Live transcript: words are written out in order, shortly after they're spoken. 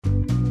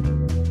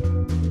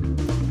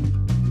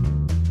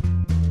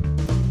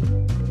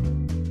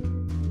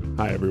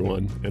Hi,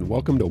 everyone, and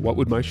welcome to What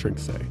Would My Shrink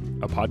Say,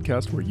 a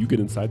podcast where you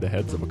get inside the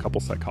heads of a couple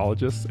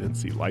psychologists and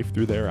see life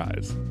through their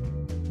eyes.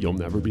 You'll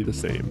never be the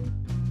same.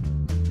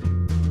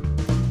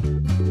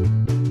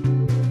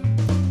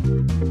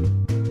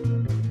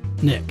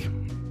 Nick,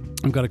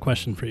 I've got a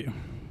question for you.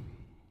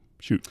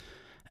 Shoot.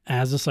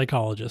 As a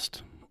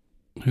psychologist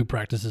who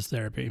practices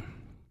therapy,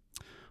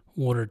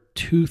 what are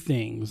two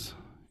things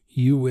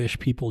you wish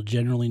people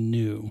generally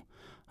knew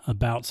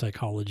about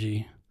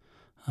psychology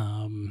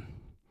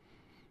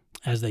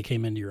as they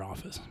came into your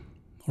office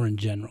or in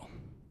general?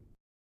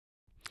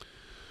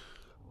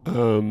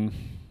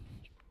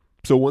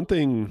 So one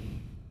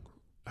thing,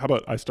 how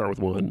about I start with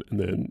one and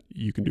then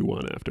you can do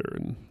one after,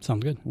 and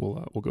Sounds good.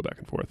 we'll go back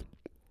and forth.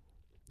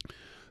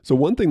 So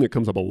one thing that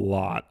comes up a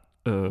lot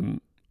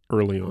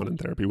early on in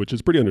therapy, which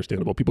is pretty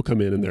understandable, people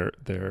come in and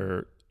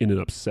they're in an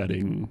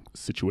upsetting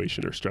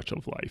situation or stretch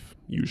of life,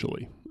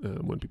 usually,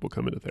 when people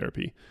come into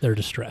therapy. They're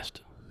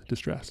distressed.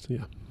 Distressed,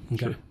 yeah.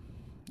 Okay. Sure.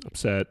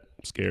 Upset,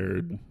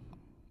 scared,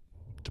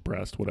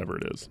 depressed, whatever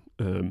it is.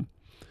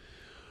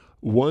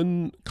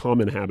 One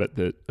common habit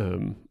that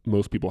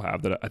most people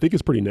have that I think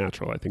is pretty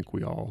natural, I think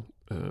we all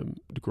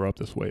grow up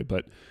this way,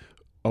 but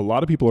a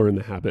lot of people are in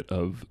the habit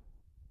of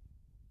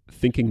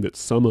thinking that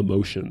some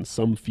emotions,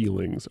 some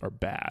feelings are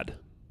bad,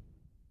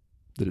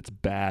 that it's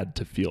bad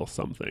to feel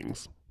some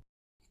things.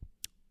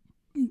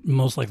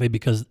 Most likely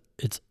because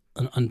it's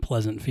an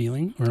unpleasant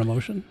feeling or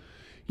emotion.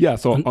 Yeah,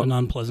 so An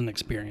unpleasant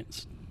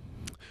experience.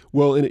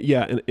 Well, and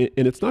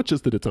it's not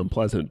just that it's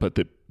unpleasant, but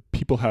that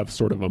people have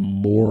sort of a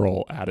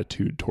moral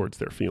attitude towards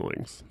their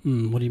feelings.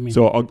 What do you mean?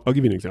 So I'll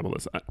give you an example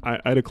of this. I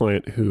had a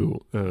client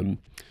who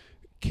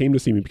came to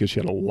see me because she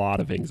had a lot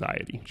of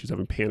anxiety. She's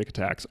having panic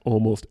attacks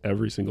almost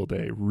every single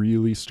day,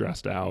 really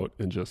stressed out,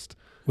 and just...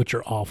 Which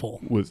are awful.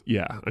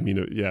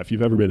 If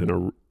you've ever been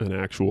in an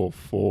actual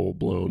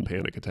full-blown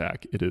panic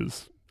attack, it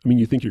is...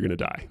 you think you're going to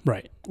die.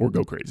 Right. Or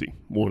go crazy.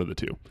 One of the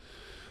two.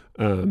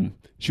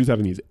 She was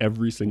having these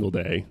every single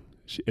day.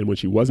 And when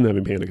she wasn't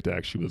having panic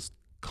attacks, she was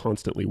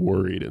constantly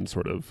worried and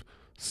sort of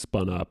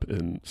spun up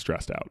and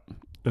stressed out.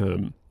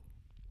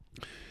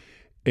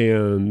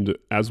 And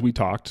as we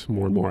talked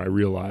more and more, I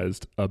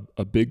realized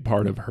a big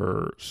part of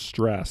her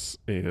stress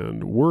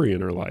and worry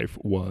in her life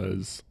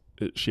was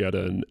she had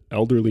an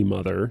elderly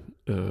mother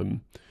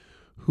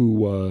who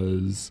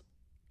was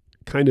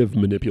kind of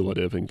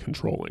manipulative and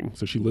controlling.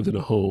 So she lived in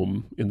a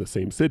home in the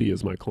same city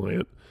as my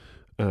client,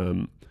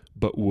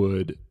 but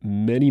would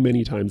many,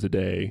 many times a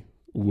day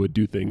would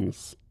do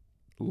things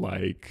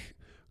like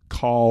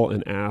call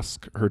and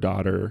ask her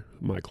daughter,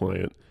 my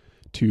client,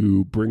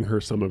 to bring her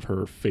some of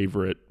her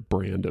favorite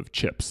brand of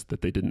chips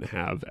that they didn't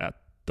have at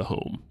the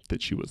home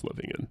that she was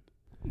living in.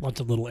 Lots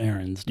of little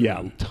errands.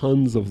 Yeah,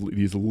 tons of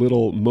these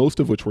little,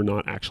 most of which were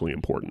not actually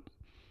important.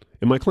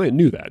 And my client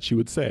knew that. She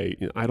would say,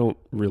 I don't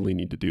really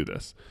need to do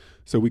this.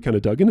 So we kind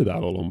of dug into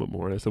that a little bit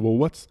more. And I said, well,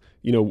 what's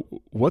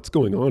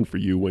going on for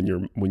you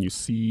when you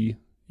see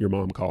your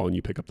mom call and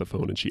you pick up the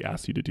phone and she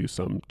asks you to do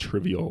some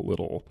trivial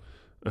little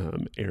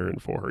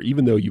errand for her,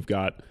 even though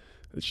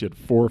she had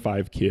 4 or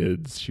 5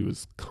 kids. She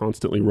was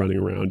constantly running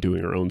around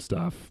doing her own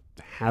stuff,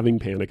 having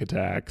panic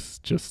attacks,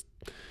 just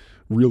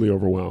really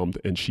overwhelmed.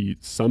 And she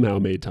somehow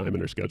made time in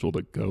her schedule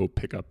to go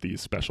pick up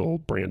these special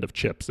brand of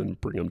chips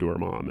and bring them to her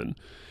mom.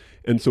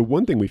 And so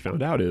one thing we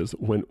found out is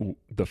when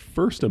the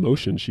first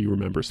emotion she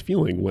remembers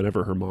feeling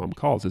whenever her mom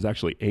calls is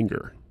actually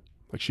anger.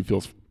 Like she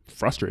feels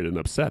frustrated and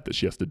upset that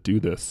she has to do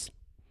this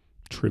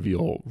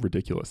trivial,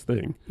 ridiculous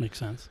thing. Makes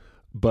sense.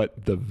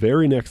 But the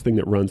very next thing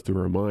that runs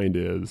through her mind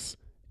is,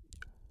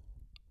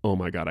 oh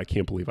my God, I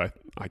can't believe I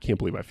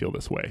feel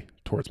this way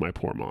towards my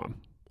poor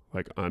mom.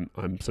 Like I'm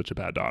such a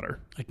bad daughter.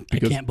 I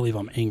can't believe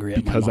I'm angry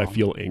at my mom. Because I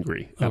feel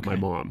angry at my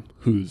mom,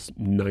 who's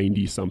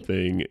 90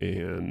 something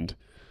and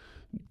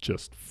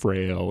just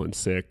frail and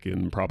sick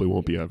and probably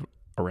won't be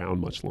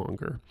around much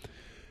longer.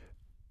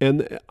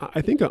 And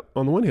I think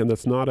on the one hand,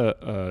 that's not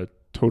a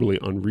totally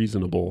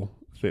unreasonable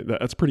thing.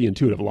 That's pretty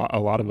intuitive. A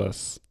lot of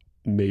us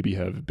maybe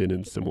have been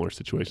in similar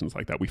situations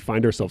like that. We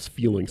find ourselves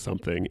feeling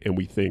something and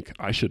we think,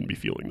 I shouldn't be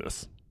feeling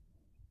this.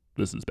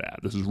 This is bad.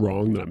 This is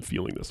wrong that I'm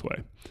feeling this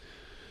way.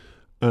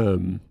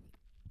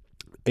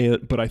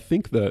 But I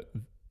think that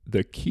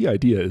the key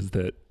idea is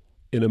that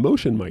an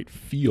emotion might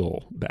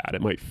feel bad.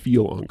 It might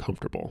feel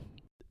uncomfortable.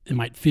 It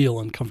might feel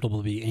uncomfortable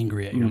to be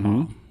angry at your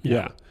mom.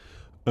 Yeah.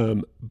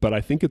 But I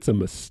think it's a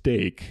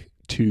mistake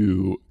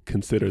to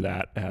consider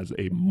that as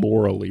a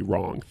morally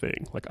wrong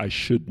thing. Like I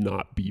should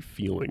not be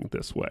feeling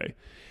this way.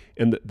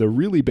 And the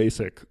really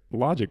basic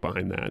logic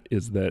behind that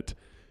is that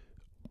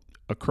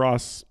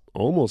across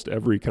almost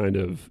every kind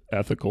of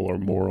ethical or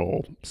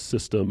moral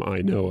system I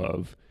know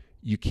of,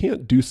 you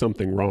can't do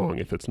something wrong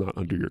if it's not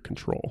under your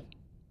control.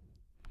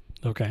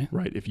 Okay.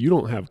 Right? If you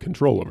don't have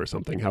control over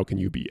something, how can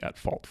you be at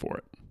fault for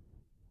it?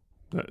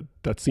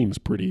 That seems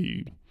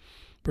pretty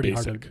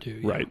basic, hard to do.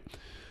 Yeah. Right?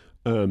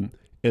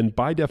 And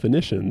by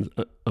definition,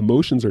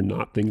 emotions are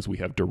not things we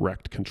have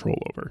direct control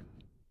over.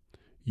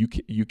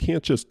 You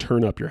can't just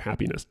turn up your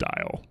happiness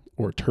dial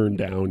or turn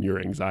down your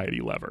anxiety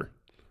lever,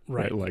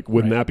 Right. Like,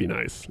 wouldn't that be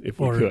nice if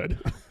we Or- could?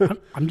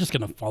 I'm just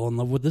going to fall in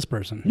love with this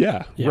person.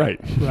 Yeah, right.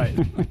 Right.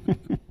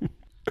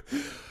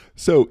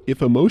 So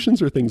if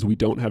emotions are things we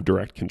don't have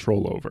direct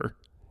control over,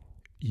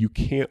 you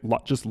can't,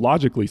 just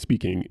logically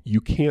speaking,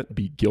 you can't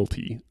be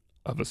guilty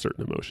of a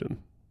certain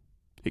emotion.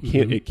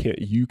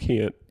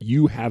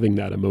 You having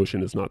that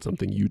emotion is not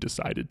something you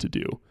decided to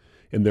do.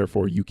 And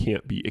therefore it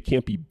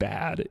can't be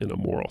bad in a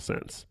moral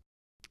sense.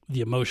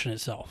 The emotion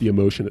itself. The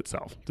emotion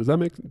itself. Does that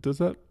make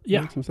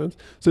some sense?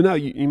 So now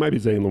you might be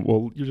saying,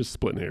 well, you're just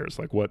splitting hairs.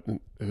 Like what,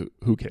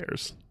 who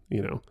cares?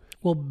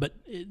 Well, but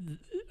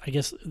I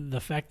guess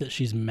the fact that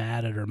she's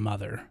mad at her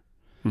mother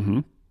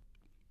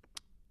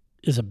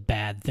is a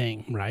bad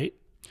thing, right?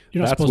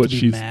 You're not supposed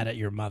to be mad at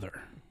your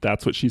mother.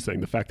 That's what she's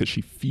saying. The fact that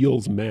she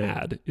feels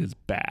mad is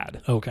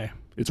bad. Okay.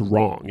 It's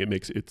wrong. It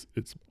makes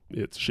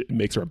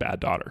her a bad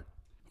daughter.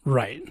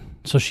 Right.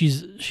 So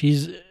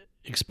she's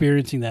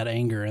experiencing that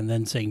anger and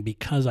then saying,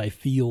 because I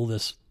feel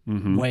this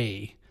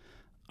way,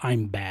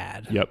 I'm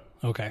bad. Yep.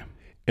 Okay.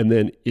 And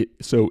then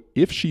so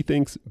if she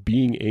thinks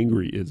being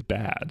angry is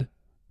bad,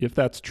 if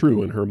that's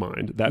true in her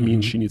mind, that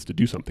means she needs to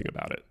do something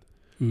about it.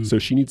 So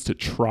she needs to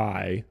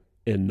try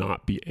and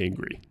not be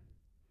angry.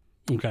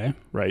 Okay.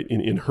 Right.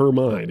 In her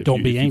mind,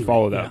 if you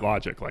follow that yeah.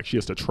 logic, like she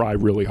has to try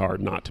really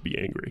hard not to be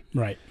angry.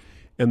 Right.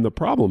 And the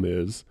problem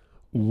is,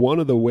 one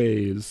of the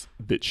ways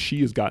that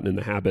she has gotten in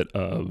the habit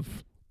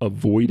of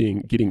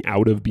getting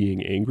out of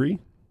being angry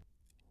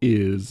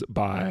is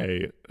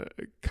by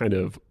kind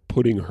of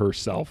putting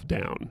herself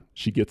down.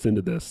 She gets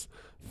into this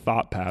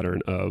thought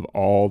pattern of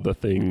all the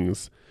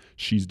things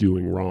she's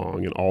doing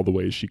wrong and all the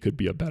ways she could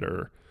be a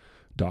better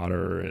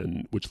daughter,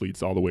 and which leads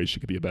to all the ways she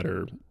could be a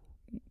better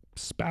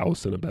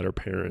spouse and a better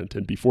parent.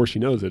 And before she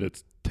knows it,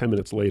 it's 10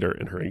 minutes later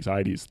and her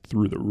anxiety's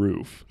through the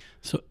roof.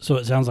 So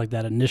it sounds like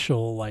that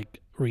initial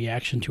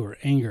reaction to her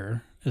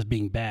anger as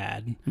being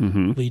bad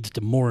leads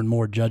to more and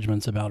more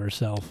judgments about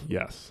herself.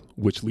 Yes,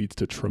 which leads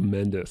to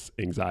tremendous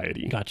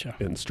anxiety Gotcha.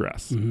 and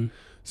stress.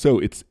 So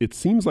it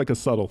seems like a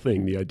subtle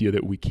thing, the idea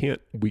that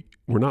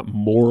we're not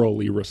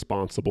morally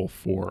responsible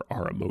for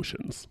our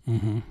emotions.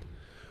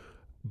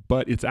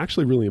 But it's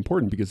actually really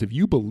important, because if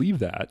you believe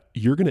that,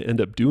 you're going to end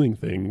up doing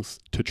things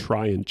to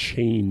try and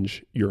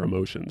change your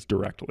emotions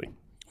directly.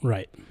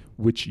 Right.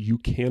 Which you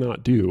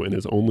cannot do, and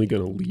is only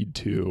going to lead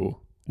to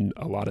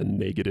a lot of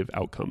negative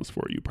outcomes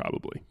for you,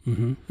 probably.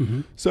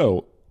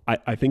 So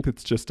I think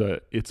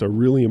it's a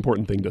really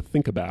important thing to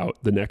think about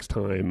the next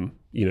time,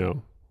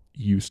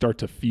 you start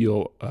to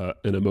feel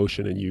an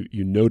emotion and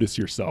you notice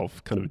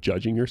yourself kind of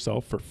judging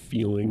yourself for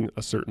feeling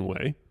a certain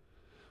way.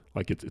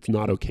 Like it's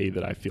not okay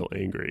that I feel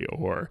angry,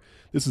 or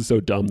this is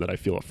so dumb that I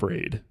feel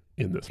afraid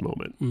in this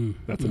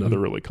moment. That's another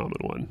really common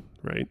one,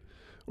 right?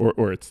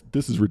 Or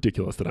this is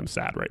ridiculous that I'm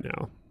sad right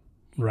now.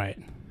 Right.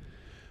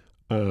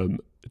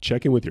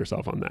 Check in with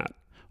yourself on that.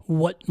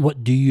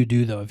 What do you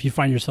do though if you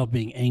find yourself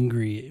being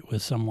angry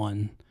with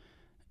someone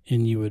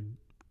and you would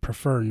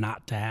prefer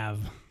not to have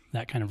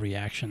that kind of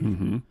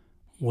reaction?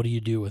 What do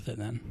you do with it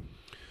then?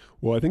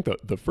 Well, I think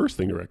the first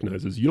thing to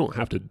recognize is you don't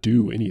have to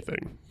do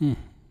anything.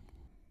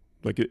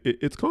 Like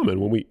it's common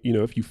when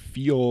if you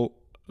feel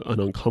an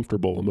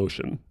uncomfortable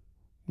emotion,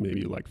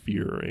 maybe like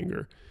fear or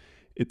anger,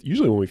 it's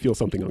usually when we feel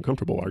something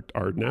uncomfortable,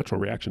 our natural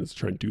reaction is to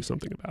try and do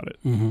something about it,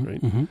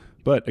 right?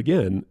 But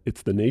again,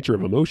 it's the nature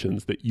of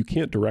emotions that you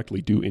can't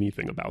directly do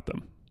anything about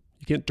them.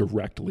 You can't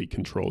directly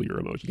control your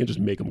emotion. You can't just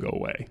make them go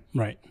away.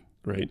 Right.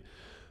 Right.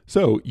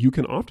 So you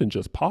can often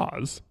just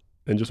pause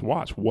and just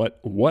watch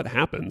what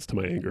happens to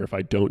my anger if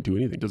I don't do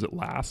anything. Does it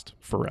last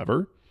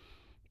forever?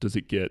 Does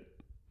it get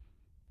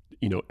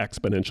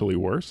exponentially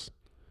worse?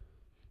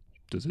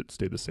 Does it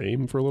stay the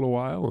same for a little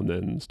while and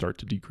then start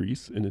to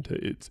decrease? And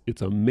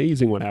it's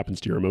amazing what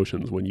happens to your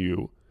emotions when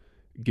you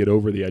get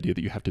over the idea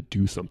that you have to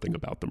do something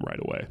about them right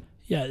away.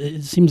 Yeah,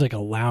 it seems like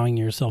allowing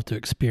yourself to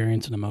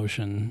experience an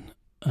emotion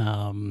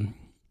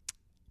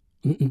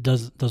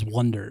does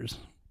wonders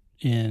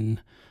in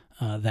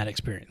that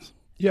experience.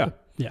 Yeah.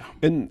 Yeah.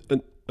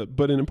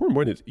 But an important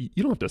point is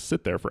you don't have to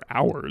sit there for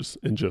hours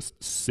and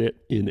just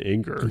sit in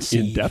anger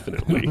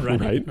indefinitely,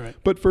 right?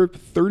 But for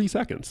 30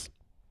 seconds,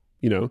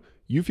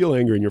 you feel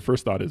angry and your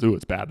first thought is, "Ooh,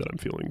 it's bad that I'm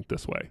feeling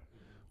this way."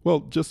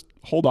 Well, just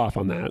hold off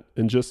on that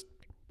and just,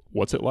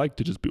 what's it like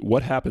to just be,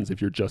 what happens if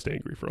you're just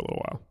angry for a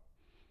little while?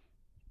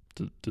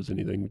 Does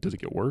it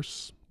get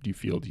worse? Do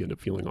you end up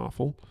feeling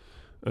awful?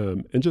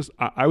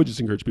 I would just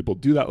encourage people,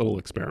 do that little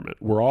experiment.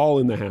 We're all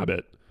in the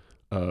habit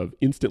of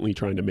instantly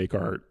trying to make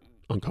our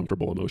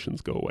uncomfortable emotions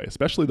go away,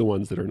 especially the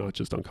ones that are not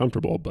just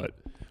uncomfortable, but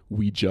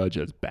we judge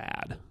as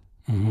bad,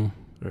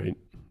 right?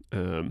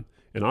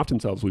 And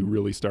oftentimes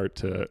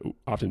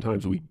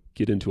we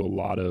get into a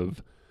lot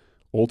of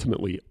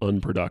ultimately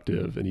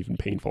unproductive and even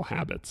painful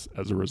habits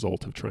as a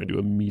result of trying to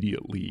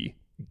immediately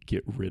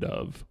get rid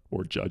of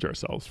or judge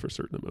ourselves for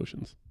certain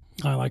emotions.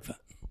 I like that.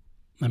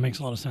 That makes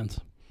a lot of sense.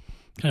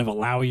 Kind of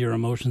allow your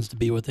emotions to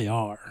be what they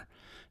are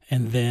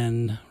and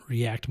then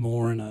react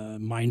more in a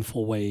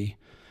mindful way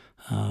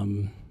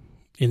in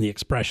the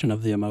expression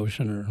of the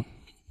emotion or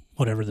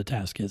whatever the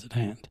task is at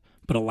hand.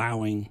 but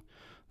allowing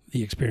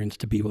the experience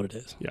to be what it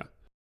is. Yeah.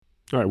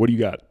 All right. What do you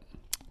got?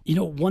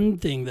 One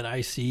thing that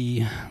I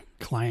see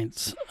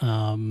clients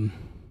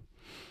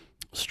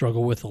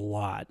struggle with a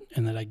lot,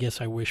 and that I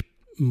guess I wish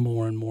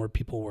more and more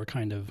people were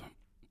kind of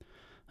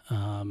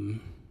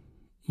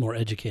more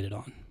educated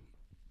on,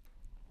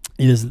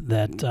 is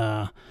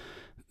that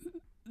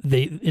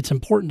it's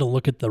important to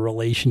look at the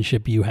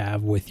relationship you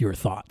have with your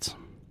thoughts.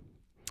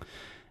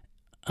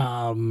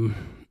 And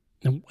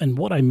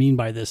what I mean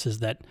by this is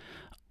that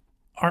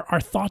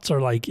our thoughts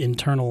are like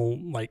internal,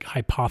 like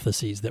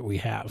hypotheses that we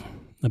have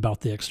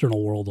about the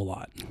external world a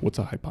lot. What's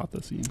a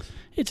hypothesis?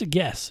 It's a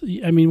guess.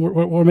 I mean,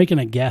 we're making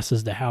a guess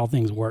as to how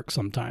things work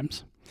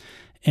sometimes.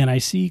 And I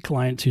see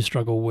clients who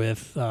struggle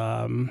with,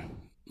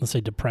 let's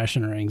say,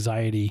 depression or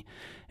anxiety,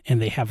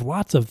 and they have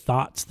lots of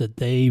thoughts that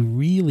they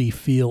really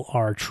feel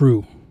are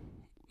true,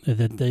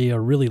 that they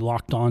are really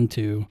locked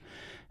onto.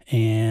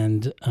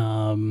 And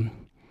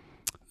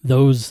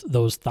those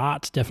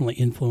thoughts definitely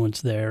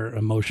influence their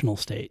emotional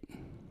state.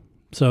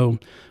 So,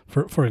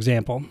 for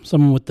example,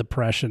 someone with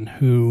depression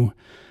who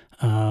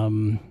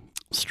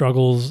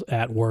struggles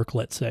at work,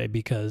 let's say,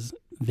 because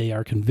they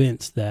are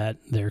convinced that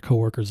their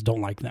coworkers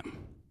don't like them.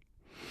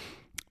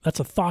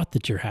 That's a thought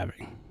that you're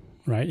having,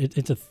 right?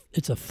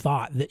 It's a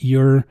thought that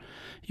you're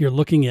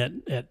looking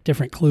at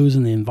different clues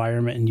in the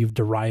environment, and you've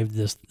derived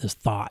this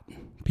thought: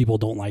 people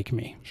don't like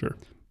me. Sure.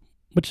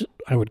 Which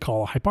I would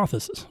call a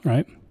hypothesis,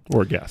 right?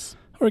 Or a guess.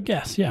 Or a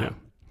guess, yeah.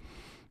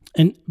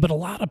 But a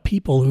lot of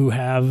people who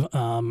have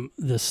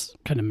this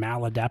kind of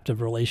maladaptive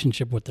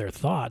relationship with their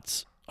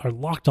thoughts are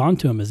locked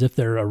onto them as if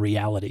they're a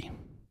reality.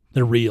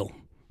 They're real.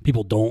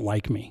 People don't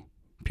like me,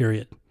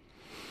 period.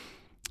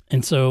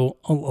 And so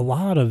a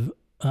lot of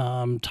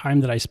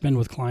time that I spend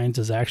with clients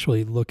is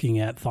actually looking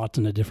at thoughts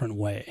in a different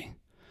way,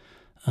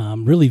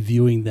 really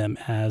viewing them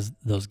as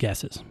those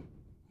guesses.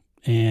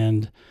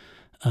 And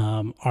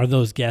are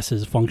those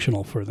guesses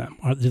functional for them?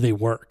 Do they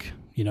work?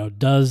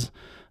 Does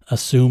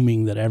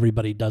assuming that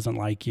everybody doesn't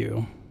like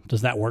you,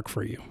 does that work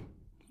for you?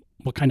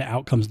 What kind of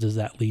outcomes does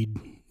that lead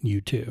you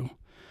to?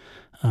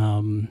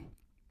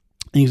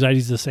 Anxiety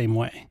is the same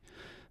way.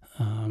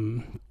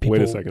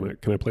 Wait a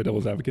second. Can I play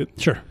devil's advocate?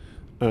 Sure.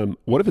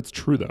 What if it's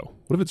true, though?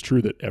 What if it's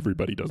true that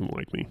everybody doesn't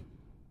like me?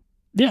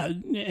 Yeah,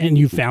 and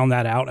you found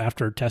that out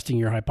after testing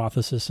your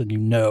hypothesis,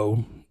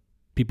 and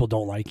people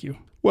don't like you.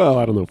 Well,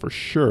 I don't know for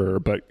sure,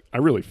 but I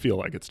really feel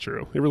like it's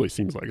true. It really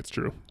seems like it's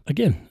true.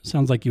 Again,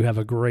 sounds like you have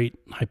a great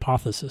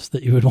hypothesis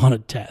that you would want to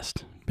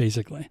test,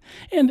 basically.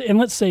 And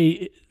let's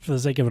say, for the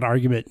sake of an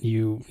argument,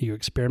 you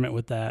experiment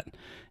with that,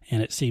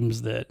 and it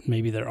seems that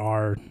maybe there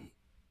are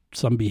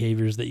some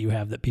behaviors that you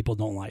have that people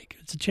don't like.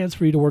 It's a chance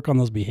for you to work on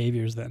those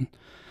behaviors then.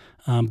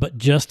 But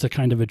just to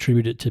kind of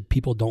attribute it to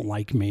people don't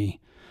like me,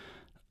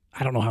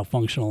 I don't know how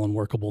functional and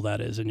workable that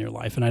is in your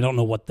life, and I don't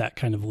know what that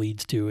kind of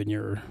leads to in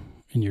your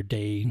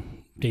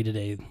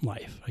day-to-day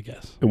life, I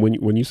guess. And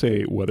when you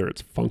say whether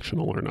it's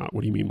functional or not,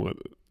 what do you mean? What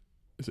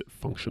is it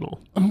functional?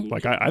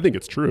 Like I think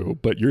it's true,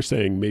 but you're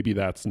saying maybe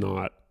that's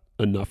not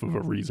enough of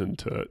a reason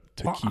to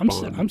keep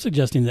on. I'm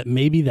suggesting that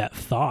maybe that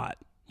thought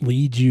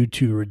leads you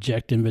to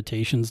reject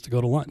invitations to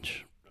go to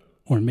lunch,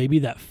 or maybe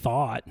that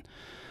thought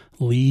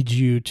leads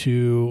you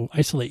to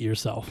isolate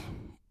yourself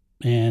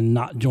and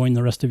not join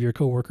the rest of your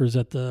coworkers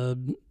in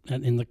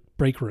the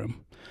break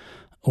room.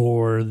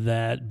 Or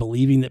that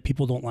believing that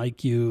people don't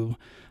like you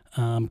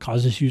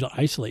causes you to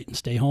isolate and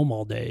stay home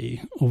all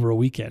day over a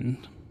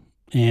weekend.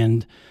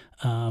 And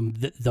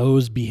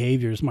those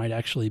behaviors might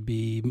actually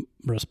be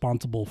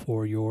responsible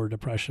for your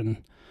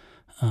depression,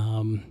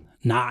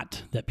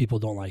 not that people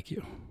don't like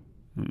you.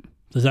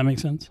 Does that make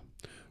sense?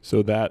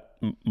 So that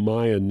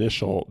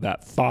that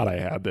thought I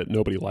had that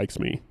nobody likes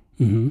me,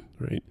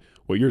 right?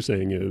 What you're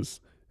saying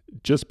is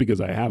just because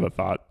I have a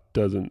thought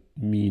doesn't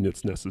mean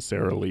it's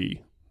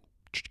necessarily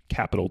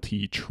capital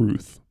T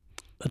truth.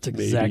 That's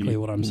exactly Maybe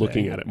what I'm saying.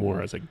 Looking at it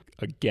more as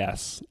a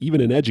guess,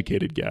 even an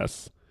educated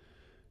guess,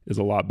 is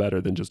a lot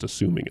better than just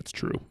assuming it's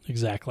true.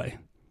 Exactly.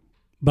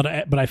 But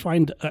I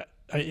find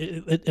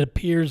it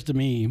appears to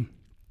me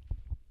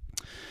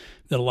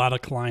that a lot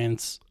of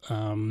clients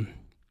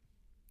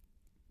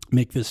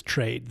make this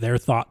trade, their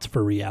thoughts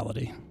for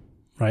reality,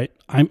 right?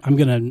 I'm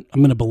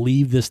gonna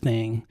believe this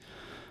thing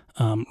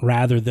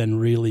rather than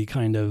really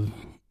kind of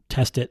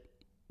test it,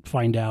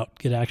 find out,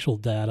 get actual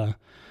data,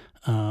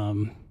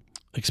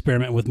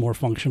 experiment with more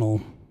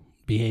functional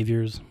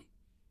behaviors.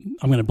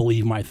 I'm going to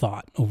believe my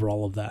thought over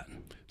all of that.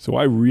 So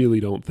I really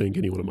don't think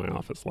anyone in my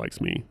office likes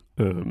me.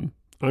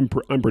 I'm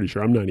pretty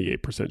sure. I'm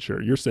 98%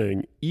 sure. You're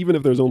saying even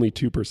if there's only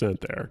 2%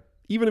 there,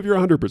 even if you're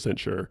 100%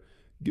 sure,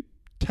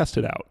 test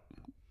it out.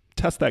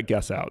 Test that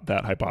guess out,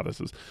 that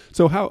hypothesis.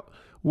 So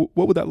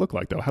what would that look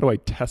like, though? How do I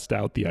test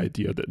out the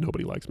idea that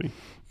nobody likes me?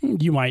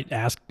 You might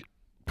ask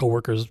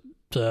coworkers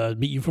to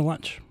meet you for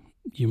lunch.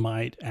 You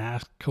might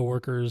ask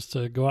coworkers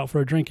to go out for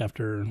a drink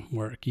after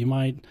work. You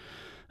might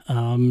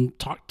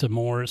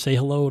say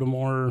hello to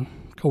more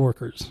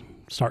coworkers,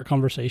 start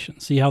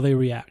conversations, see how they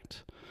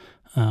react.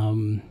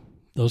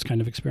 Those kind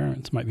of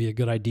experiments might be a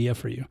good idea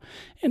for you.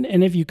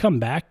 And if you come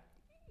back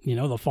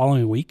the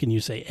following week and you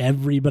say,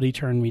 everybody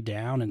turned me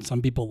down and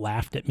some people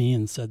laughed at me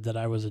and said that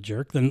I was a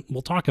jerk, then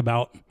we'll talk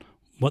about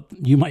what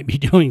you might be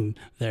doing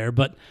there.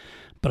 But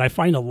I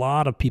find a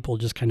lot of people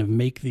just kind of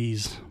make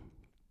these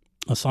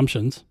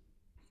assumptions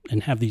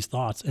and have these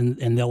thoughts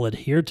and they'll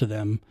adhere to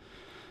them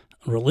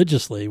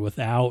religiously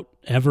without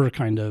ever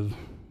kind of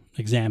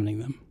examining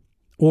them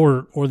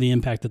or the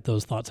impact that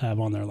those thoughts have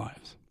on their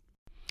lives.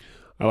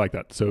 I like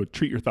that. So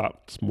treat your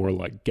thoughts more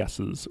like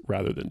guesses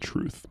rather than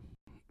truth.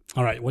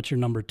 All right. What's your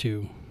number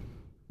 2?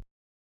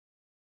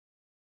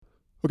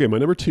 Okay, my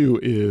number 2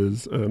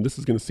 is, this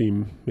is going to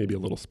seem maybe a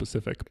little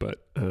specific,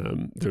 but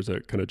there's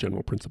a kind of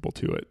general principle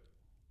to it.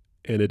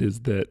 And it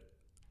is that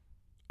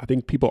I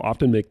think people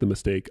often make the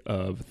mistake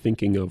of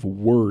thinking of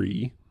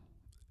worry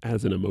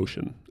as an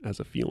emotion, as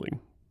a feeling.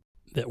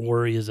 That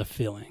worry is a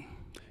feeling.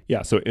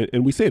 Yeah, so,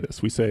 and we say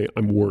this, we say,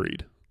 I'm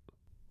worried,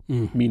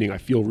 meaning I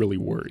feel really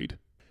worried.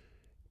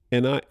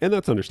 And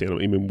that's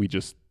understandable. I mean,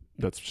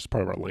 that's just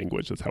part of our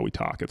language. That's how we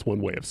talk. It's one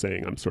way of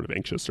saying I'm sort of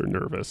anxious or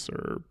nervous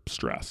or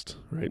stressed,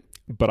 right?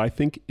 But I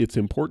think it's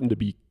important to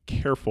be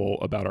careful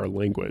about our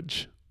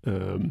language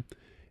and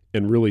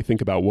really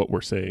think about what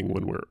we're saying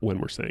when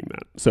we're saying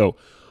that. So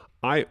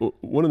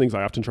one of the things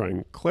I often try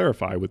and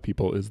clarify with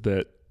people is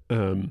that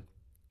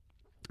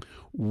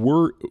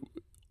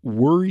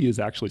worry is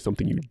actually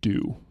something you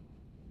do.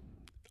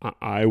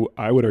 I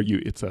would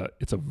argue it's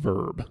a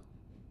verb,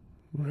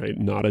 right?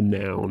 Not a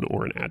noun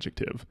or an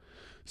adjective.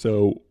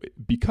 So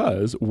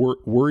because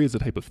worry is a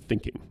type of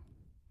thinking.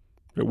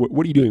 Right?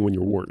 What are you doing when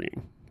you're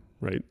worrying,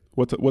 right?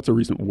 What's a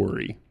recent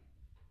worry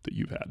that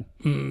you've had?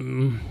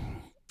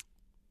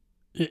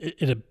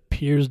 It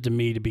appears to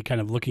me to be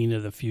kind of looking into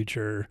the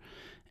future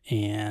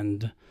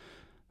and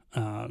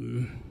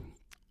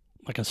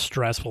like a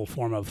stressful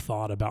form of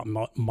thought about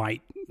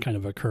might kind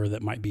of occur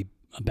that might be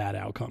a bad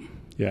outcome.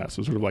 Yeah,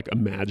 so sort of like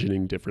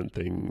imagining different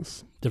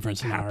things, different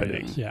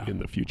scenarios, happening in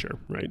the future,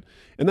 right?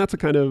 And that's a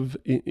kind of,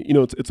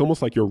 it's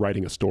almost like you're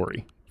writing a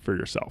story for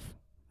yourself,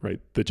 right?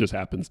 That just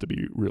happens to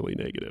be really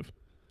negative.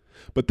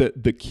 But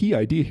the key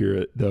idea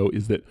here, though,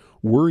 is that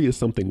worry is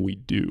something we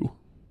do.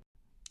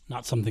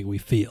 Not something we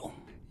feel.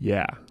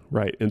 Yeah,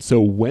 right. And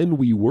so when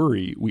we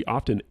worry, we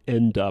often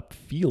end up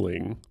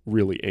feeling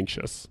really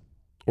anxious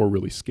or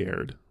really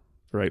scared,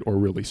 right? Or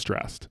really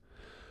stressed.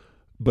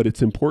 But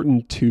it's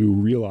important to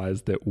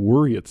realize that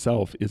worry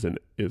itself is an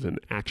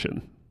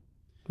action.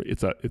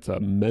 It's a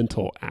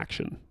mental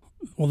action.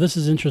 Well, this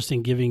is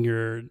interesting, giving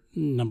your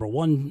number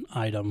 1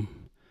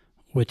 item,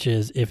 which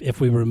is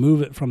if we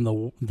remove it from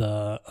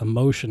the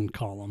emotion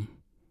column,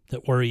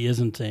 that worry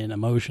isn't an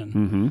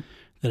emotion,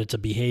 that it's a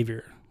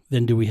behavior,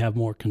 then do we have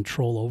more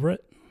control over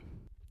it?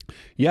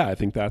 Yeah, I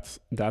think that's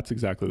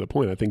exactly the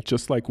point. I think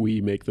just like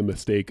we make the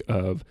mistake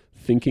of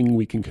thinking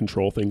we can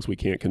control things we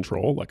can't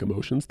control, like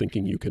emotions,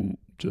 thinking you can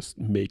just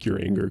make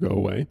your anger go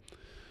away,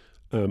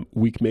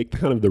 we make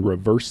kind of the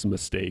reverse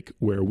mistake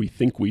where we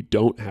think we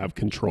don't have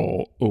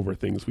control over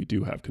things we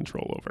do have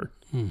control over.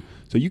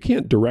 So you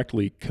can't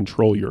directly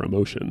control your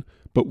emotion,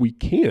 but we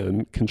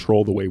can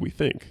control the way we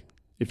think.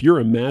 If you're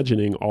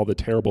imagining all the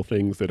terrible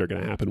things that are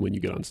going to happen when you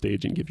get on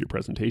stage and give your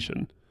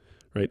presentation,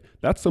 right?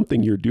 That's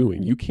something you're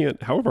doing. You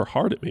can't, however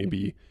hard it may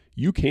be,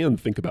 you can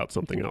think about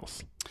something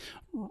else.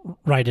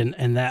 Right.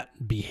 And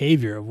that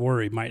behavior of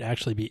worry might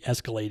actually be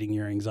escalating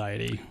your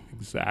anxiety.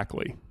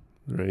 Exactly.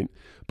 Right.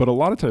 But a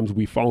lot of times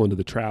we fall into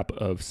the trap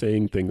of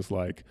saying things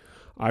like,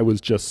 I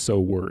was just so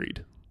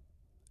worried.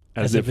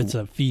 As if it's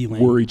a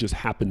feeling. Worry just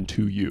happened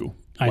to you.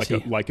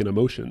 See. Like an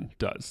emotion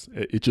does.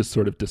 It just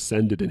sort of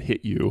descended and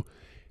hit you.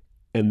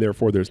 And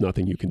therefore, there's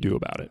nothing you can do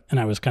about it. And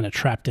I was kind of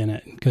trapped in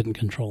it and couldn't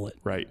control it.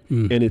 Right.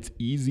 And it's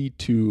easy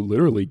to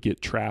literally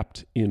get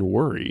trapped in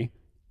worry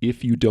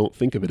if you don't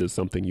think of it as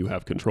something you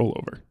have control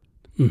over.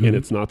 And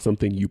it's not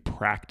something you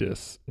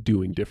practice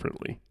doing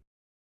differently.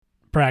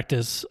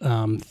 Practice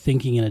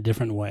thinking in a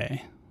different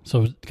way.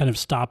 So kind of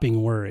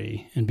stopping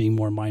worry and being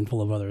more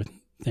mindful of other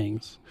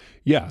things.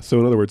 Yeah. So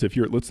in other words, if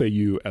let's say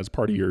you, as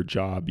part of your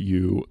job,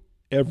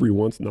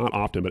 not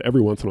often, but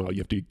every once in a while, you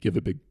have to give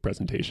a big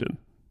presentation.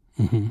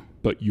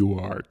 But you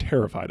are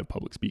terrified of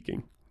public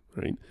speaking,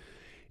 right?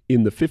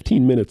 In the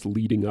 15 minutes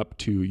leading up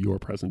to your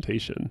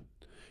presentation,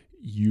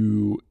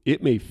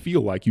 it may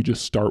feel like you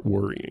just start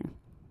worrying,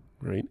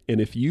 right?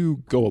 And if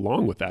you go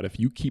along with that, if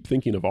you keep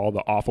thinking of all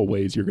the awful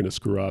ways you're going to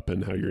screw up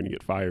and how you're going to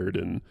get fired,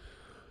 and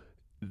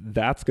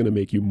that's going to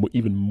make you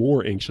even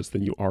more anxious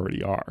than you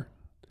already are.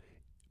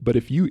 But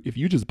if you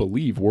just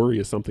believe worry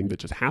is something that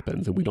just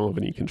happens and we don't have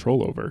any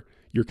control over,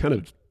 you're kind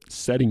of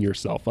setting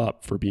yourself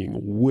up for being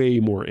way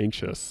more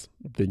anxious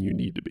than you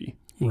need to be.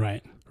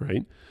 Right.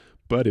 Right.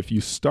 But if you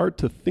start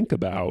to think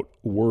about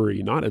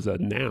worry, not as a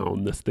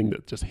noun, this thing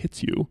that just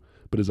hits you,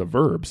 but as a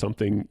verb,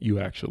 something you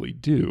actually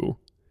do,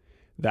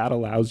 that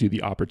allows you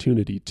the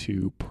opportunity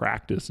to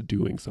practice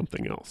doing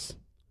something else,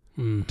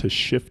 to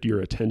shift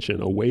your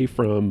attention away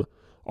from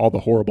all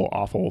the horrible,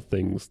 awful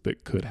things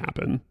that could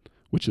happen,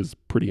 which is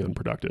pretty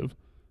unproductive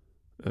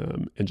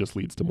and just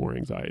leads to more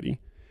anxiety,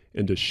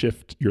 and to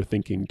shift your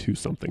thinking to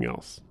something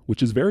else,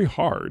 which is very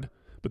hard,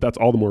 But that's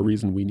all the more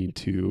reason we need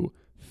to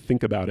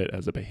think about it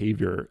as a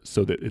behavior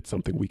so that it's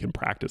something we can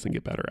practice and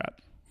get better at.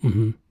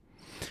 Mm-hmm.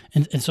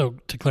 And so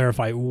to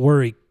clarify,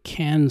 worry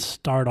can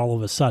start all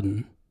of a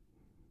sudden,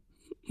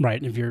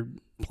 right? If you're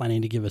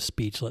planning to give a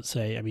speech, let's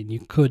say, I mean, you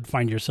could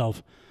find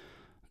yourself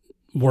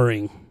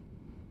worrying,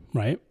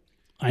 right?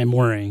 I'm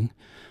worrying.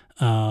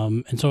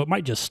 And so it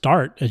might just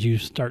start as you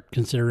start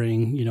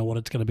considering, what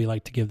it's going to be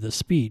like to give this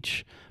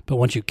speech. But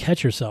once you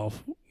catch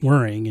yourself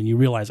worrying and you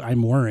realize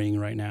I'm worrying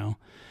right now,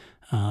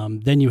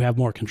 then you have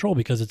more control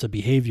because it's a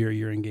behavior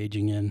you're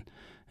engaging in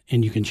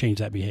and you can change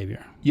that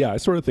behavior. Yeah, I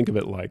sort of think of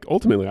it like,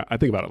 ultimately, I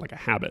think about it like a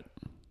habit,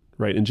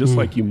 right? And just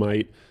like you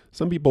might,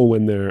 some people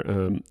when they're,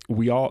 a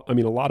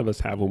lot of us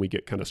have when we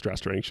get kind of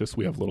stressed or anxious,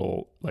 we have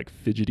little like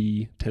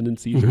fidgety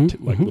tendencies or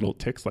like little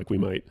tics, like we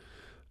might,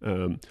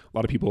 a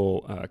lot of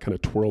people kind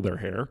of twirl their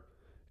hair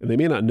and they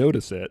may not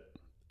notice it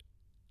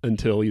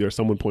until either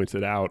someone points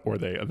it out or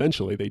they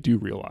do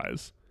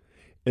realize.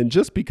 And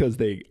just because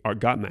they are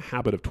got in the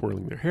habit of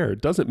twirling their hair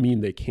doesn't mean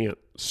they can't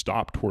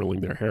stop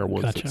twirling their hair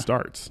once it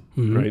starts,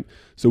 right?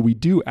 So we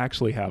do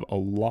actually have a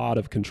lot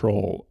of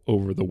control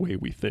over the way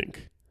we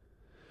think.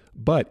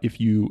 But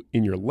if you,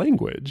 in your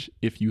language,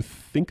 if you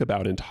think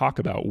about and talk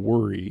about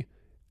worry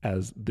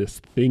as this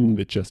thing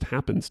that just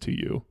happens to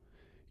you,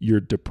 you're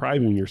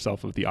depriving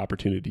yourself of the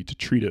opportunity to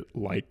treat it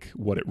like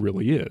what it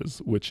really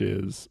is, which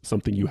is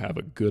something you have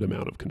a good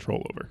amount of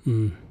control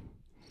over.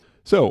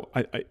 So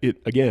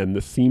again,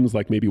 this seems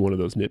like maybe one of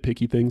those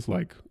nitpicky things,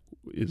 like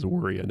is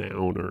worry a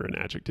noun or an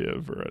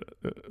adjective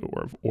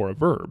or a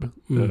verb?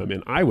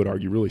 And I would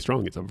argue really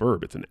strong it's a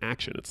verb. It's an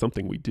action. It's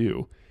something we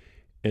do.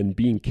 And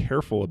being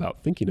careful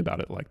about thinking about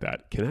it like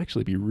that can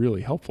actually be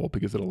really helpful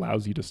because it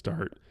allows you to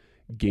start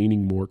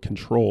gaining more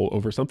control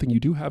over something you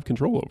do have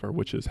control over,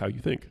 which is how you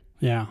think.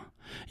 Yeah.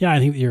 Yeah, I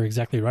think you're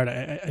exactly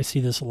right. I see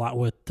this a lot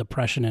with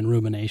depression and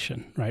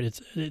rumination, right?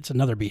 It's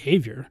another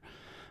behavior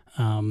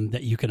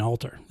that you can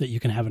alter, that you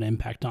can have an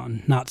impact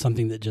on, not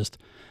something that just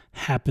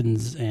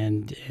happens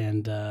and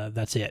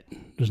that's it.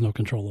 There's no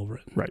control over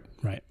it.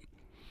 Right.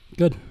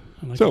 Good.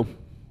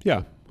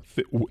 Yeah,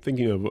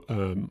 thinking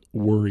of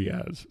worry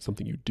as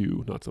something you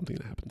do, not something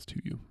that happens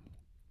to you.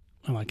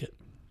 I like it.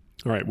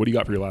 All right, what do you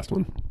got for your last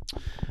one?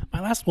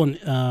 My last one,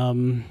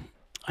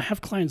 I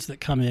have clients that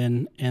come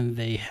in and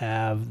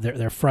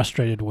they're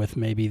frustrated with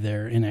maybe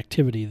their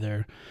inactivity,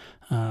 their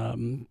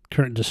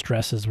current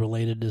distress is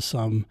related to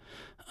some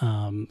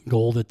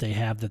goal that they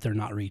have that they're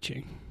not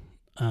reaching.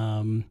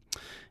 And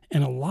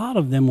a lot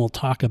of them will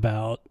talk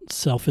about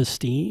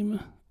self-esteem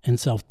and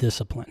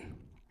self-discipline.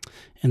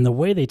 And the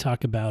way they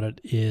talk about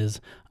it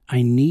is,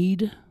 I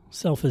need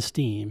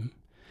self-esteem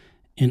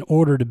in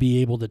order to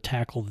be able to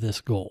tackle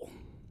this goal.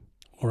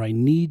 Or I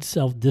need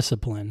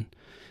self-discipline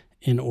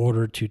in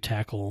order to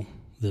tackle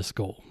this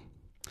goal.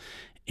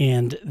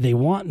 And they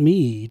want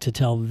me to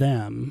tell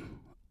them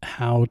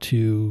how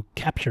to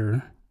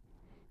capture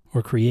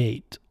or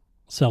create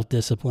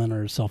self-discipline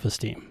or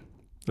self-esteem.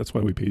 That's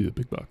why we pay you the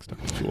big bucks,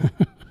 Dr. Jewell.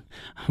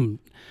 And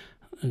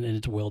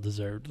it's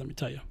well-deserved, let me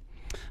tell you.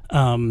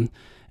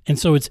 And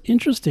so it's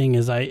interesting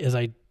as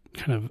I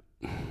kind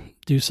of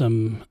do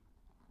some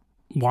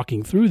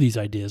walking through these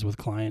ideas with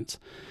clients,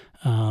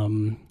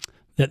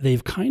 that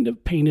they've kind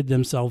of painted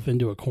themselves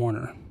into a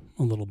corner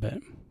a little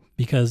bit,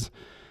 because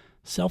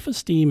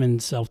self-esteem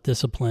and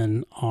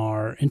self-discipline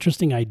are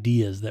interesting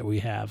ideas that we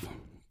have.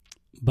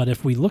 But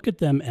if we look at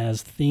them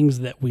as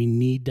things that we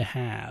need to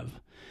have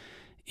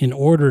in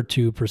order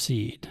to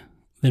proceed,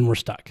 then we're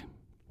stuck.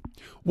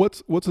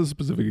 What's a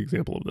specific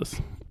example of this?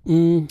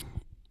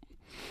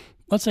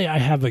 Let's say I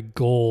have a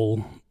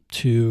goal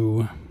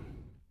to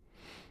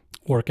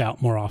work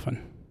out more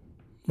often,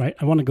 right?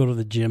 I want to go to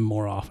the gym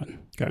more often.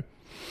 Okay.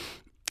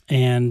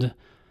 And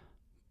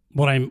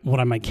what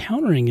I'm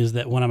encountering is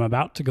that when I'm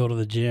about to go to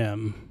the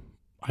gym,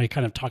 I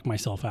kind of talk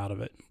myself out of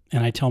it.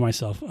 And I tell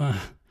myself,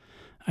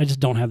 I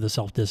just don't have the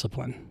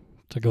self-discipline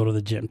to go to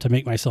the gym, to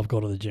make myself go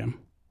to the gym.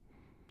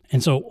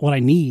 And so what I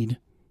need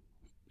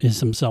is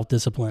some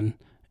self-discipline,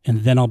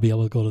 and then I'll be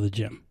able to go to the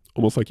gym.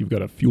 Almost like you've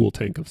got a fuel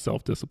tank of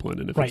self-discipline,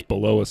 and if Right. it's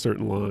below a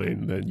certain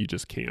line, then you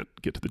just can't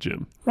get to the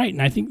gym. Right,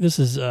 and I think this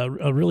is a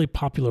really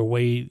popular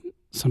way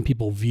some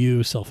people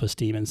view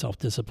self-esteem and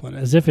self-discipline,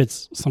 as if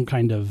it's some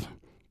kind of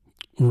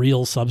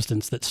real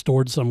substance that's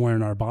stored somewhere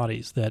in our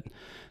bodies that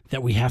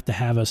we have to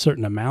have a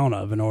certain amount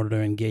of in order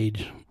to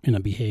engage in a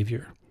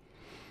behavior.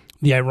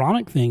 The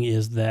ironic thing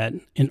is that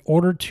in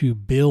order to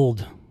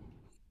build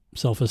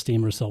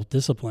self-esteem or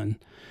self-discipline,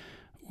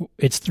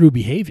 it's through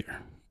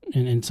behavior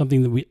and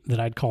something that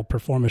I'd call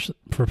performance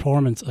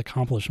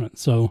accomplishment.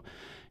 So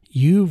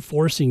you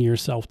forcing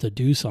yourself to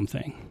do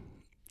something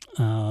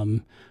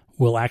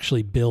will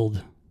actually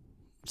build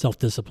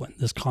self-discipline,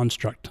 this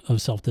construct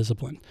of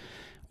self-discipline.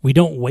 We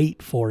don't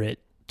wait for it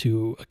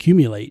to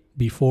accumulate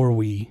before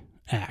we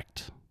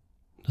act.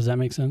 Does that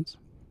make sense?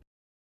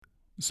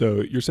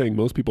 So you're saying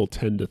most people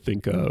tend to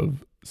think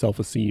of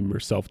self-esteem or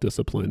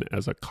self-discipline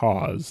as a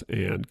cause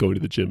and going to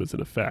the gym as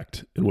an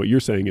effect. And what you're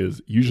saying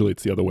is usually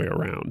it's the other way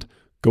around.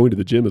 Going to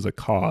the gym is a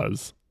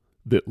cause,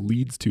 that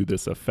leads to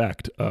this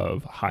effect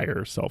of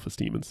higher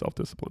self-esteem and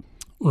self-discipline.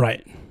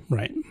 Right.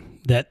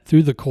 That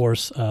through the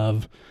course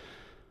of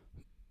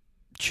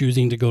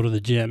choosing to go to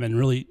the gym, and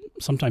really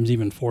sometimes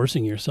even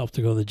forcing yourself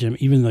to go to the gym,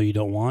 even though you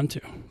don't want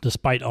to,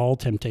 despite all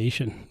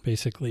temptation,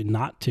 basically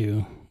not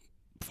to,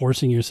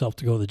 forcing yourself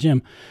to go to the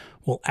gym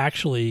will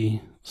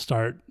actually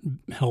start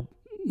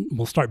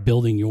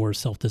building your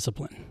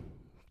self-discipline.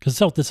 Because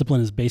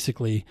self-discipline is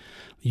basically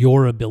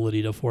your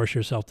ability to force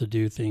yourself to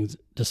do things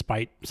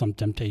despite some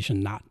temptation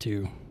not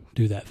to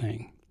do that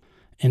thing.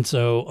 And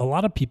so a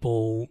lot of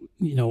people,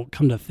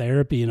 come to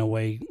therapy in a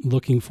way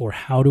looking for,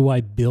 how do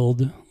I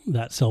build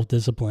that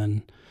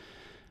self-discipline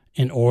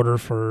in order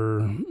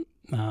for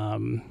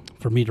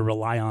me to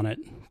rely on it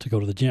to go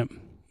to the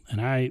gym.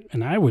 And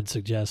I would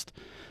suggest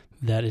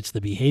that it's the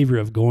behavior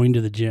of going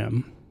to the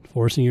gym,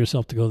 forcing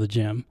yourself to go to the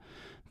gym,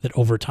 that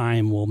over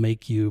time will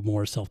make you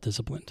more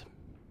self-disciplined.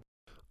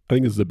 I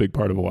think this is a big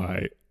part of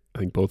why I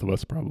think both of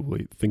us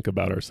probably think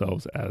about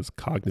ourselves as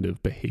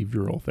cognitive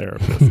behavioral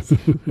therapists,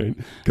 right?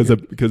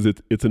 Because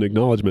it's an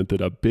acknowledgement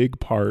that a big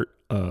part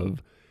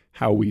of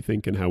how we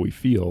think and how we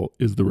feel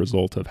is the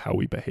result of how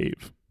we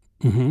behave,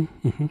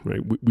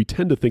 right? We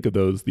tend to think of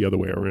those the other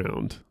way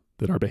around,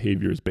 that our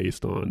behavior is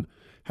based on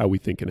how we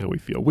think and how we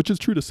feel, which is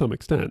true to some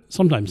extent.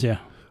 Sometimes, yeah.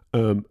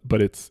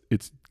 But it's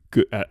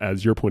good,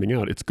 as you're pointing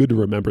out, it's good to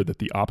remember that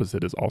the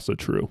opposite is also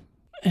true.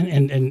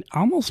 And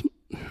almost,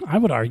 I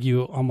would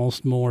argue,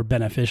 almost more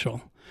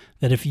beneficial,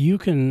 that if you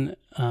can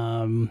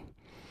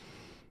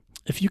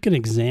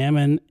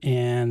examine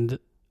and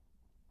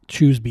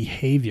choose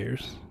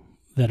behaviors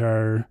that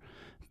are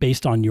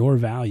based on your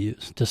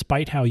values,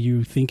 despite how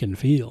you think and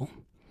feel,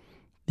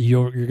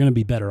 you're going to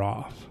be better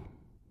off.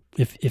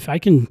 If I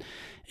can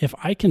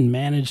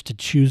manage to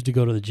choose to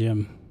go to the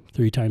gym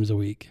 3 times a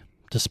week,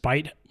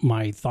 despite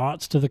my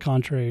thoughts to the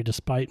contrary,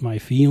 despite my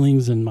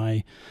feelings and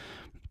my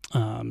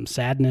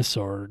sadness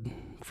or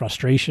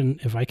frustration,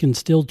 if I can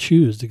still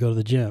choose to go to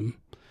the gym,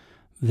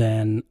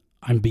 then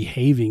I'm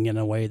behaving in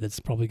a way that's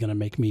probably going to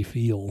make me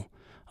feel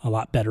a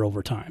lot better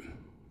over time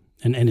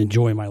and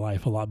enjoy my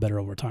life a lot better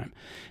over time.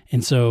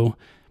 And so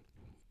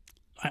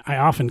I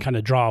often kind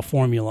of draw a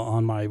formula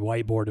on my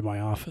whiteboard in my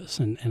office,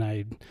 and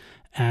I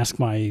ask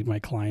my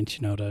clients,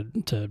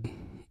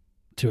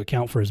 to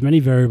account for as many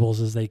variables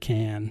as they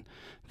can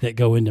that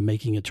go into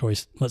making a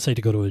choice, let's say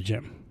to go to a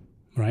gym,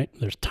 right?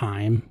 There's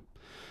time,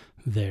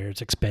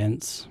 there's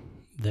expense,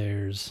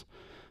 there's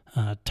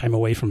time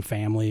away from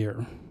family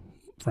or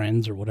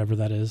friends or whatever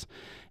that is.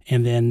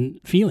 And then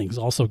feelings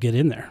also get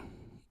in there,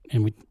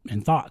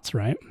 and thoughts,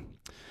 right?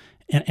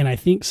 And I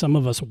think some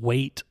of us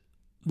weight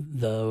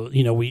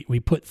we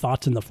put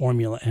thoughts in the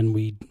formula and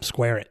we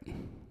square it,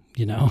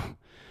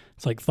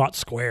 It's like thoughts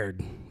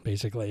squared,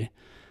 basically.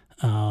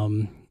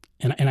 And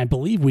I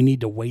believe we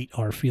need to weight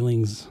our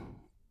feelings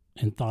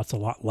and thoughts a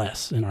lot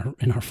less in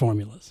our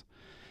formulas.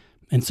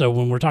 And so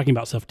when we're talking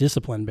about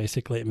self-discipline,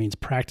 basically it means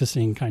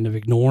practicing kind of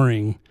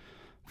ignoring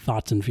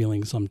thoughts and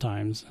feelings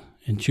sometimes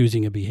and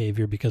choosing a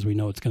behavior because we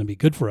know it's going to be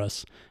good for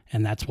us.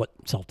 And that's what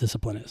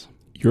self-discipline is.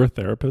 You're a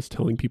therapist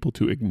telling people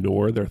to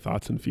ignore their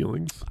thoughts and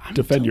feelings?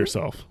 Defend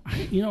yourself.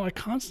 I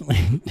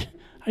constantly,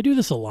 I do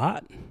this a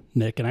lot,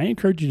 Nick, and I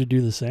encourage you to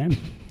do the same.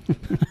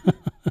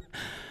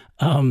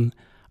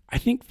 I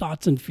think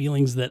thoughts and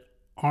feelings that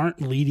aren't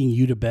leading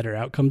you to better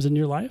outcomes in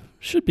your life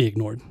should be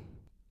ignored.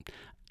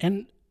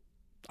 And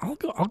I'll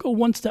go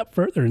one step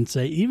further and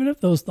say, even if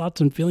those thoughts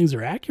and feelings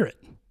are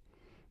accurate,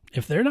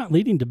 if they're not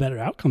leading to better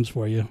outcomes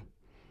for you,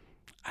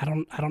 I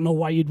don't know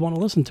why you'd want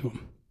to listen to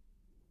them.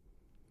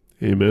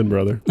 Amen,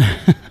 brother.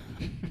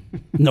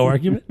 No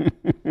argument.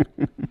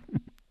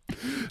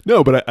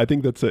 No, but I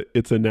think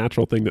it's a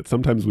natural thing that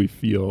sometimes we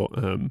feel.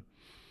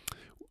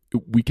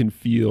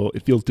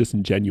 It feels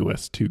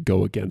disingenuous to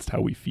go against how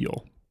we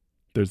feel.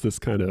 There's this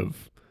kind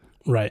of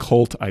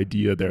cult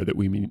idea there that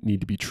we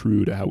need to be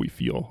true to how we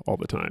feel all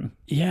the time.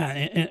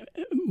 Yeah,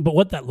 but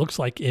what that looks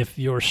like if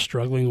you're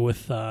struggling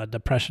with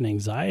depression,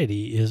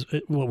 anxiety, is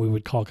what we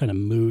would call kind of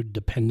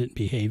mood-dependent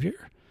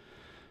behavior.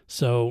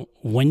 So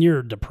when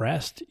you're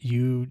depressed,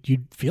 you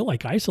feel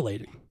like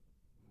isolating.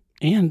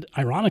 And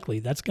ironically,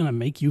 that's going to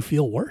make you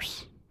feel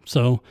worse.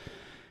 So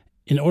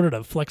in order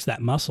to flex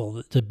that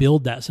muscle, to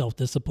build that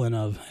self-discipline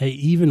of, hey,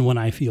 even when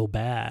I feel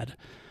bad,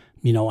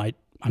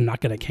 I'm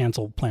not going to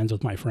cancel plans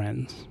with my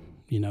friends,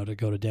 to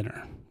go to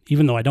dinner,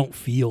 even though I don't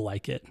feel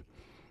like it.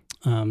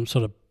 So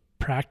to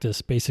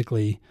practice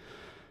basically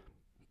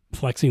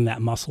flexing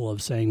that muscle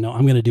of saying, no,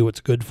 I'm going to do what's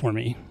good for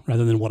me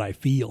rather than what I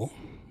feel.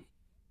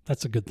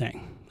 That's a good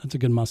thing. That's a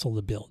good muscle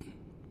to build.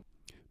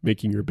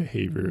 Making your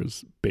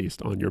behaviors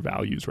based on your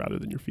values rather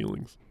than your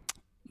feelings.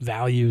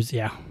 Values,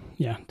 yeah,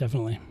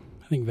 definitely.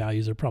 I think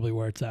values are probably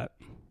where it's at.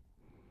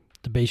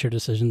 To base your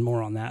decision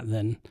more on that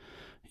than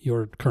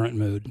your current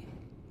mood.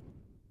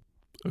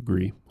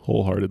 Agree.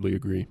 Wholeheartedly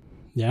agree.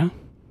 Yeah?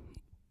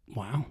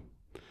 Wow.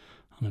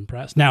 I'm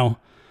impressed. Now,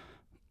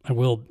 I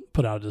will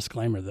put out a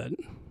disclaimer that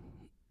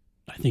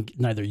I think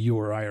neither you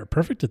or I are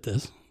perfect at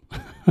this.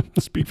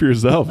 Speak for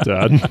yourself,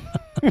 Dad.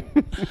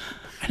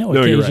 I know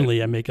No, you're right.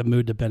 occasionally I make a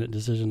mood dependent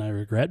decision I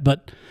regret,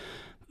 but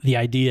the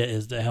idea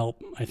is to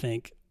help, I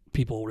think,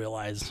 people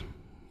realize,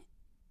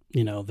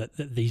 that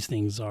these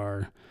things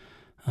are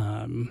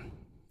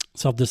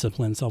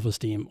self-discipline,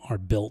 self-esteem are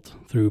built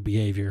through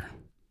behavior,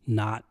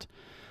 not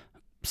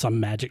some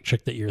magic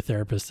trick that your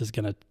therapist is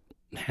going to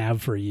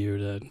have for you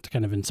to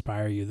kind of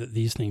inspire you, that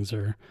these things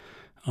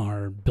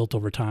are built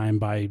over time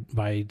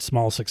by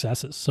small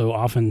successes. So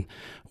often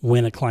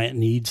when a client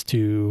needs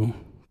to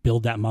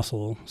build that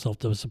muscle,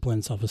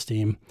 self-discipline,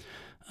 self-esteem,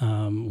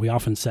 we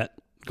often set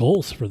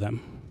goals for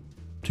them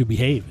to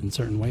behave in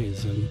certain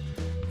ways.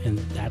 And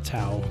that's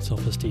how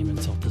self-esteem and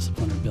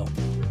self-discipline are built.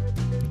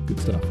 Good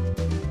stuff.